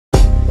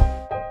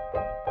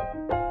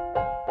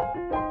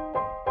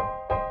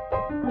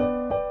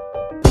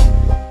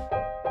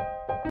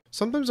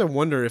Sometimes I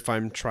wonder if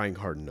I'm trying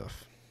hard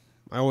enough.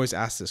 I always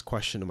ask this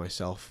question to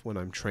myself when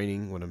I'm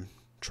training, when I'm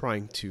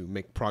trying to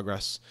make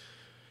progress.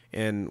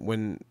 And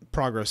when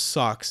progress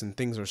sucks and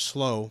things are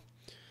slow,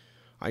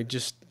 I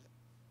just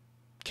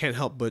can't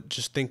help but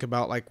just think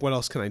about, like, what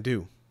else can I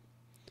do?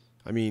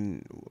 I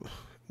mean,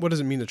 what does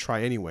it mean to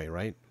try anyway,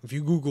 right? If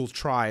you Google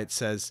try, it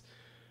says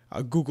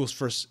Google's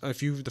first,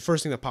 the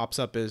first thing that pops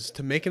up is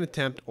to make an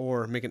attempt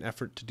or make an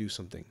effort to do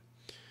something.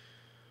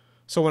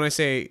 So when I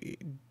say,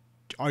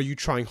 are you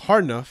trying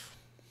hard enough?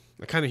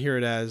 I kind of hear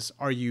it as,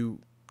 are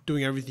you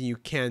doing everything you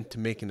can to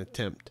make an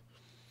attempt?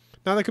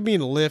 Now, that could mean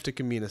a lift, it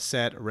could mean a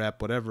set, a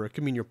rep, whatever. It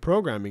could mean you're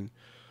programming.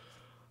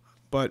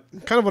 But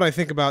kind of what I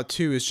think about,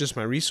 too, is just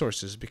my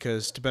resources,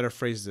 because to better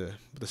phrase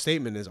the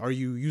statement is, are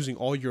you using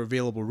all your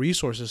available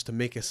resources to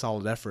make a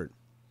solid effort?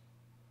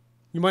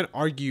 You might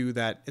argue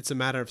that it's a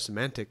matter of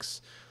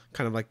semantics,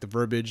 kind of like the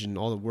verbiage and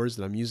all the words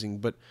that I'm using,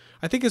 but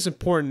I think it's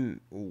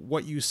important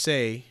what you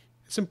say.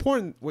 It's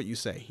important what you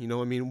say,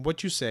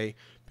 what you say,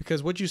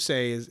 because what you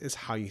say is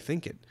how you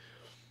think it.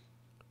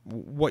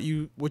 What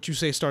you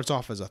say starts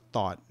off as a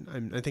thought.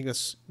 I think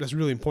that's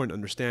really important to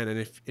understand. And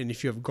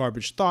if you have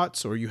garbage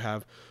thoughts, or you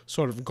have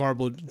sort of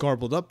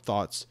garbled up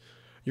thoughts,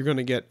 you're going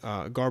to get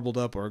garbled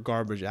up or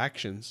garbage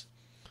actions.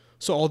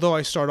 So although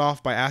I start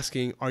off by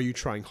asking, are you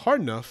trying hard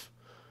enough?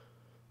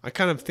 I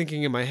kind of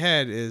thinking in my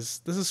head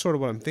this is sort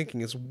of what I'm thinking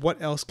is, what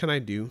else can I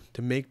do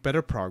to make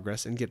better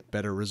progress and get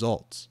better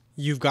results?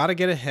 You've got to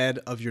get ahead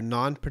of your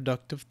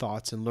non-productive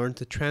thoughts and learn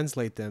to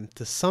translate them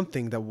to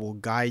something that will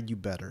guide you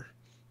better.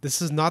 This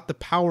is not the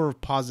power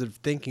of positive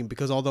thinking,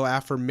 because although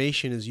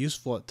affirmation is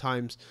useful at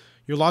times,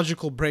 your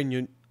logical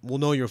brain will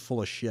know you're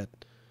full of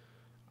shit.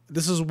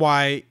 This is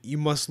why you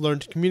must learn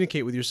to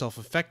communicate with yourself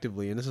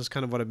effectively, and this is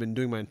kind of what I've been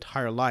doing my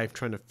entire life,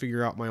 trying to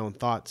figure out my own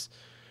thoughts.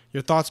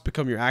 Your thoughts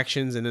become your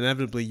actions, and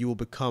inevitably you will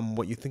become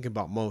what you think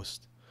about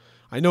most.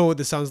 I know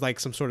this sounds like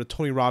some sort of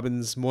Tony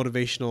Robbins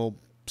motivational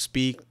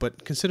speak,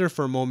 but consider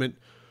for a moment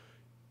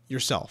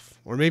yourself,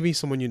 or maybe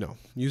someone you know.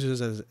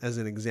 Use it as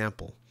an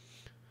example.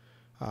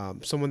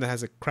 Someone that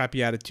has a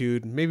crappy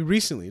attitude, maybe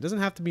recently. It doesn't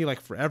have to be like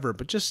forever,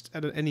 but just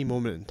at any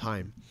moment in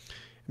time.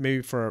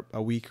 Maybe for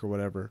a week or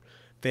whatever.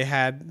 They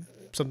had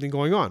something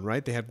going on,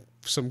 right? They had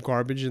some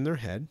garbage in their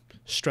head,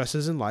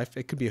 stresses in life.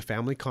 It could be a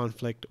family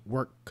conflict,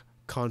 work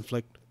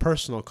conflict,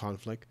 personal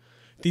conflict.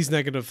 These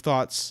negative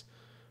thoughts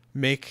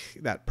make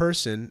that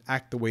person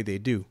act the way they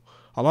do.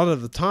 A lot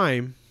of the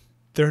time,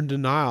 they're in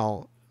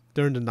denial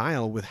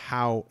with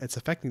how it's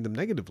affecting them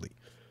negatively.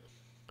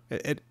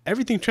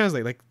 Everything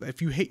translates. Like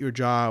if you hate your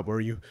job, or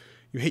you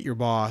hate your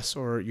boss,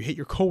 or you hate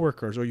your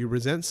coworkers, or you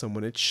resent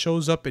someone, it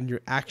shows up in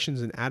your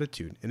actions and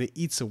attitude, and it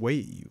eats away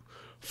at you.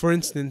 For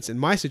instance, in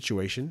my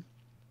situation,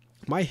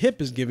 my hip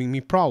is giving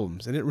me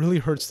problems, and it really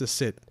hurts to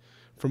sit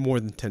for more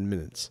than 10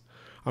 minutes.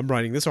 I'm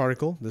writing this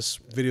article, this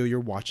video you're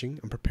watching.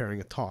 I'm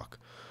preparing a talk.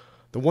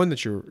 The one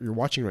that you're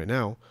watching right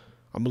now,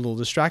 I'm a little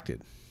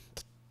distracted.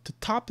 To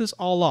top this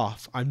all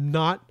off, I'm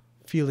not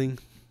feeling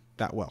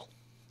that well.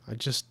 I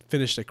just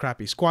finished a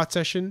crappy squat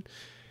session,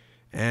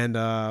 and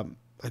I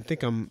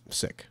think I'm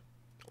sick.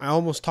 I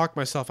almost talked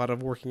myself out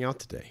of working out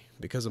today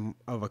because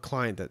of a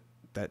client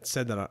that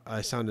said that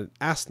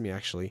asked me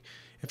actually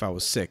if I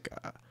was sick.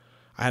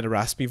 I had a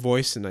raspy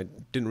voice, and I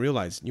didn't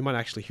realize. You might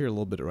actually hear a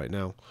little bit right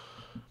now.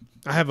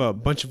 I have a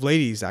bunch of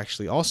ladies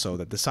actually also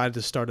that decided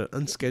to start an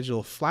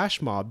unscheduled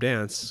flash mob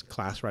dance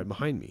class right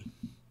behind me.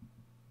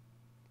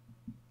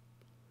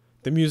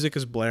 The music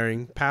is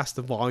blaring past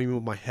the volume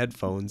of my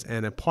headphones,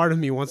 and a part of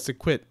me wants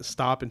to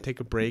stop and take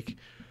a break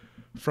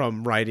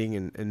from writing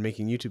and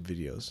making YouTube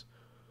videos.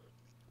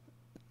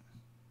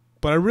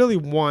 But I really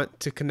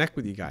want to connect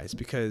with you guys,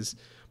 because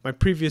my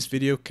previous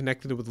video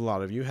connected with a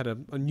lot of you, had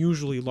an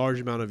unusually large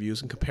amount of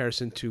views in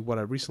comparison to what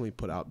I recently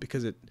put out,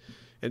 because it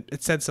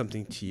said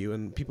something to you,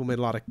 and people made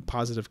a lot of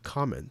positive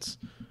comments.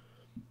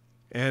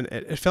 And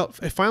it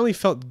finally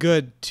felt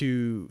good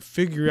to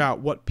figure out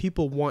what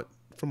people want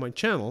from my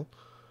channel,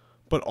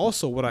 but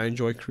also what I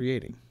enjoy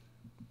creating.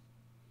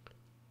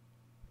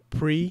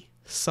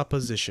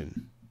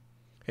 Presupposition.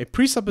 A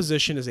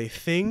presupposition is a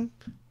thing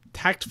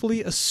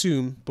tactfully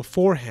assumed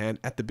beforehand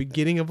at the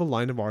beginning of a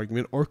line of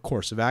argument or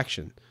course of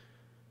action.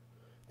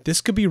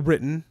 This could be a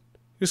written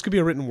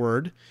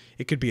word,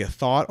 it could be a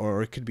thought,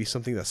 or it could be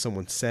something that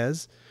someone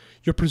says.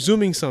 You're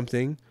presuming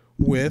something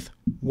with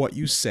what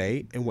you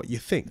say and what you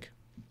think.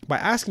 By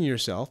asking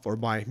yourself, or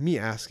by me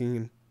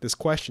asking this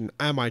question,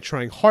 am I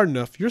trying hard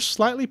enough? You're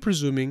slightly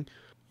presuming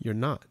you're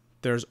not.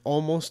 There's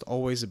almost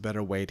always a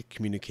better way to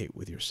communicate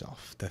with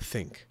yourself, to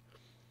think.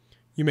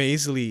 You may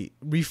easily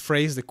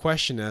rephrase the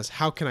question as,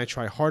 how can I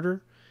try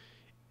harder?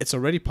 It's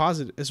already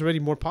positive. It's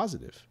already more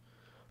positive.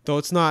 Though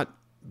it's not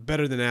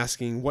better than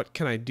asking, what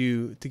can I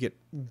do to get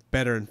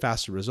better and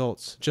faster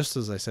results? Just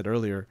as I said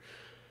earlier,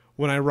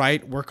 when I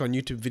write, work on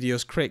YouTube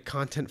videos, create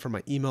content for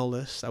my email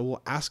list, I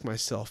will ask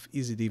myself,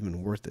 is it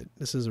even worth it?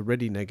 This is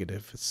already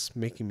negative. It's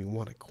making me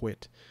want to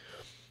quit.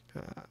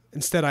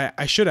 Instead,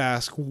 I should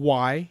ask,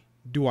 why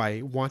do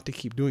I want to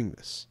keep doing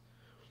this?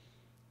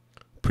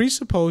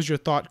 Presuppose your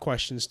thought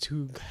questions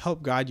to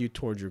help guide you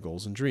towards your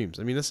goals and dreams.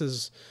 I mean,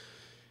 it's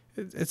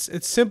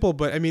simple,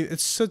 but I mean,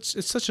 it's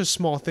such a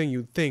small thing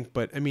you'd think,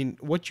 but I mean,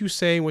 what you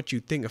say and what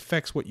you think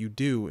affects what you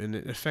do, and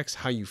it affects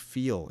how you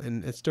feel.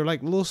 And they're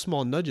like little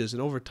small nudges,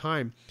 and over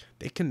time,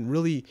 they can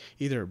really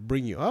either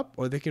bring you up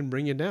or they can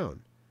bring you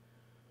down.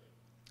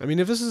 I mean,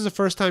 if this is the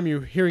first time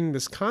you're hearing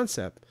this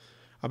concept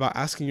about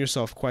asking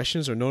yourself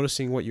questions or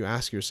noticing what you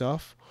ask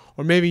yourself,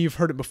 or maybe you've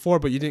heard it before,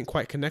 but you didn't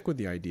quite connect with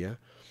the idea.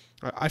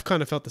 I've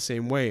kind of felt the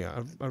same way.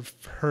 I've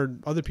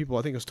heard other people,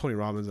 I think it was Tony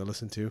Robbins I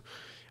listened to,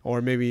 or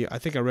maybe I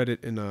think I read it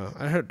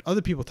I heard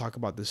other people talk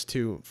about this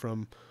too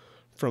from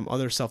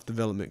other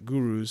self-development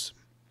gurus.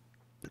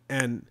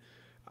 And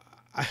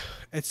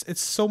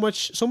it's so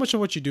much of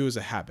what you do is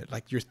a habit.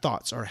 Like your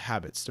thoughts are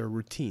habits, they're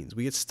routines.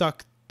 We get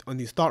stuck on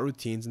these thought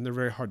routines and they're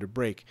very hard to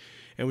break.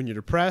 And when you're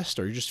depressed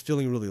or you're just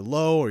feeling really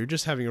low or you're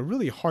just having a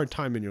really hard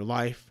time in your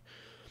life,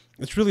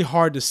 it's really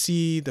hard to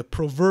see the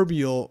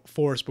proverbial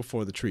forest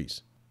before the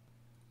trees.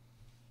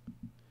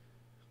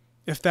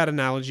 If that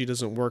analogy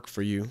doesn't work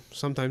for you,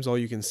 sometimes all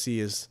you can see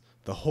is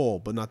the whole,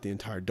 but not the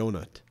entire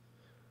donut.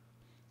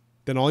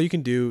 Then all you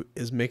can do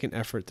is make an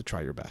effort to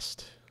try your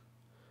best.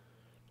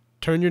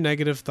 Turn your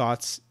negative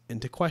thoughts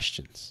into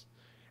questions.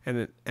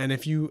 And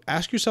if you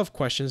ask yourself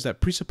questions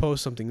that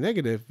presuppose something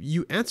negative,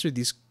 you answer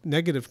these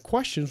negative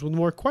questions with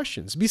more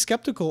questions. Be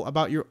skeptical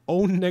about your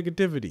own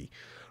negativity,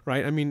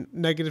 right? I mean,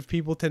 negative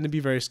people tend to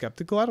be very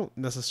skeptical. I don't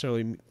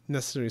necessarily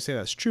say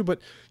that's true, but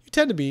you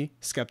tend to be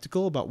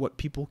skeptical about what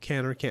people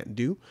can or can't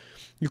do.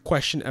 You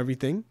question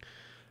everything.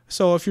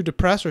 So if you're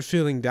depressed or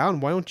feeling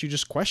down, why don't you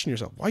just question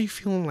yourself? Why are you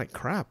feeling like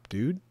crap,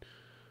 dude?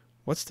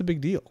 What's the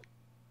big deal?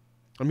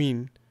 I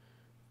mean,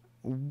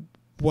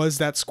 was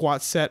that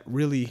squat set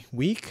really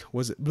weak?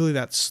 Was it really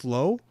that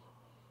slow?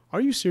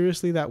 Are you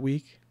seriously that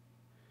weak?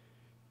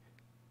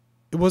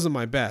 It wasn't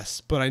my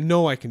best, but I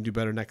know I can do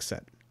better next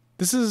set.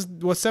 This is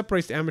what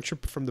separates the amateur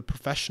from the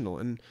professional.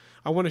 And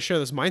I want to share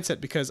this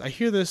mindset because I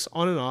hear this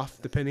on and off,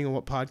 depending on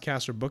what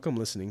podcast or book I'm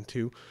listening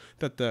to,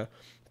 that the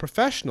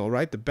professional,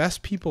 right, the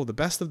best people, the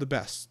best of the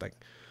best, like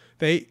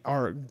they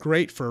are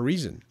great for a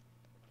reason.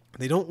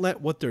 They don't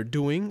let what they're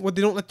doing,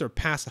 they don't let their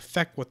past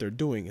affect what they're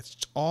doing. It's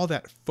all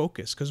that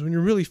focus. Because when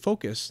you're really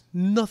focused,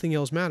 nothing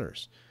else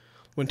matters.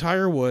 When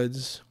Tiger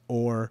Woods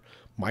or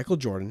Michael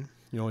Jordan,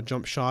 a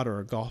jump shot or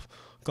a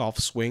golf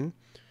swing,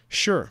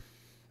 sure,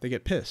 they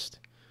get pissed.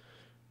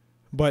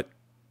 But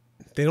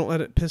they don't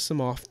let it piss them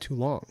off too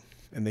long,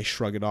 and they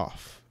shrug it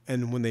off.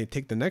 And when they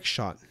take the next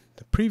shot,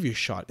 the previous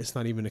shot is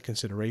not even a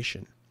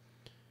consideration.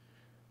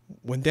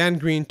 When Dan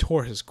Green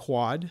tore his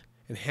quad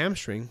and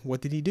hamstring,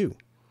 what did he do?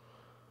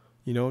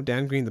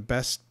 Dan Green, one of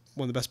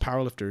the best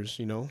powerlifters,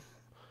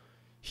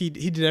 he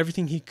did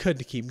everything he could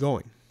to keep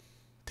going,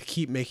 to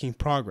keep making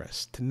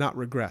progress, to not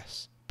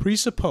regress.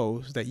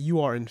 Presuppose that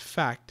you are in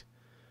fact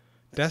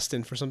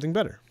destined for something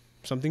better,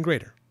 something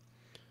greater.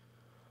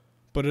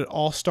 But it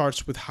all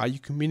starts with how you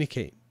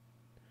communicate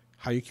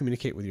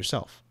with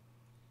yourself.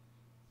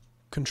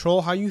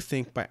 Control how you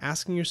think by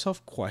asking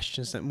yourself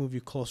questions that move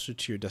you closer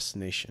to your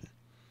destination.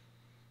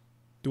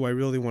 Do I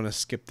really want to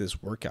skip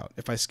this workout?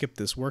 If I skip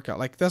this workout,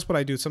 like that's what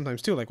I do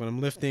sometimes too. Like when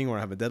I'm lifting or I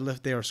have a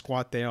deadlift day or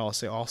squat day, I'll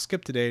say, I'll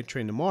skip today,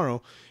 train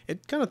tomorrow.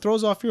 It kind of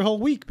throws off your whole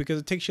week because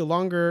it takes you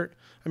longer.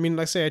 I mean,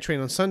 let's say I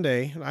train on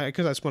Sunday,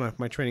 because that's when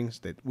my training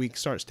week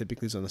starts,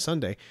 typically is on a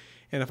Sunday.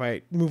 And if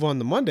I move on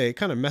to Monday, it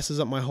kind of messes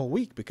up my whole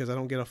week because I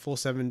don't get a full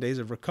 7 days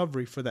of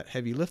recovery for that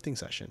heavy lifting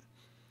session.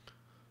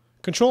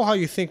 Control how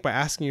you think by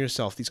asking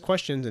yourself these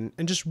questions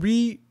and just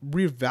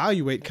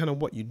reevaluate kind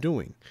of what you're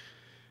doing.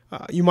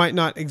 You might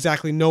not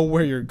exactly know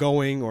where you're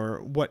going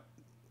or what,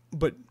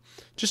 but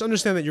just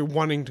understand that you're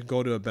wanting to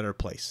go to a better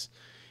place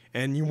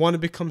and you want to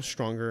become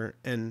stronger.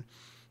 And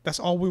that's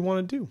all we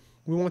want to do.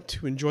 We want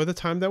to enjoy the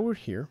time that we're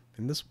here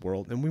in this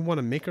world, and we want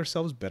to make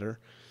ourselves better,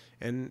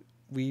 and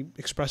we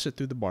express it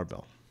through the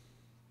barbell.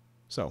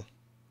 So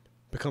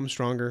become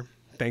stronger.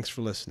 Thanks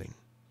for listening.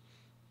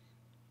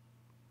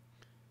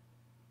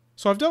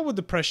 So I've dealt with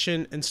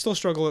depression and still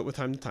struggle it with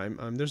time to time.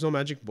 There's no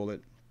magic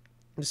bullet.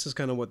 This is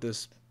kind of what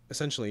this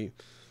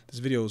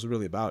video is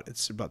really about.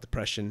 It's about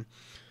depression.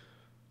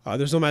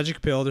 There's no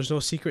magic pill. There's no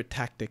secret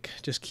tactic.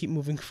 Just keep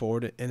moving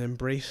forward and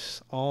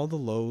embrace all the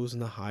lows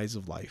and the highs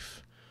of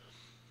life.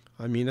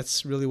 I mean,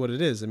 that's really what it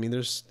is. I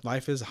mean,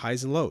 life is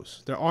highs and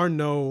lows. There are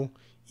no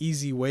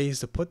easy ways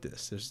to put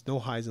this. There's no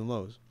highs and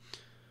lows.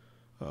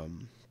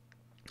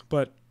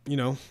 But,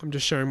 I'm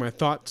just sharing my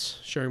thoughts,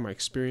 sharing my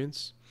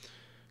experience.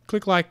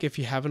 Click like if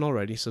you haven't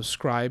already.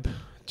 Subscribe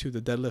to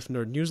the Deadlift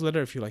Nerd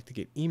newsletter if you like to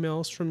get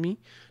emails from me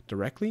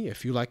directly.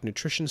 If you like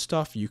nutrition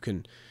stuff, you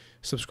can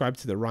subscribe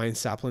to the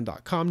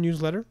ryansaplin.com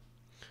newsletter.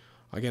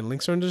 Again,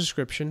 links are in the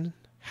description.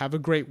 Have a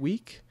great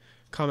week.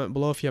 Comment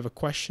below if you have a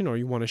question or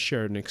you want to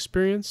share an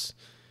experience.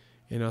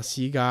 And I'll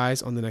see you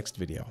guys on the next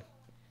video.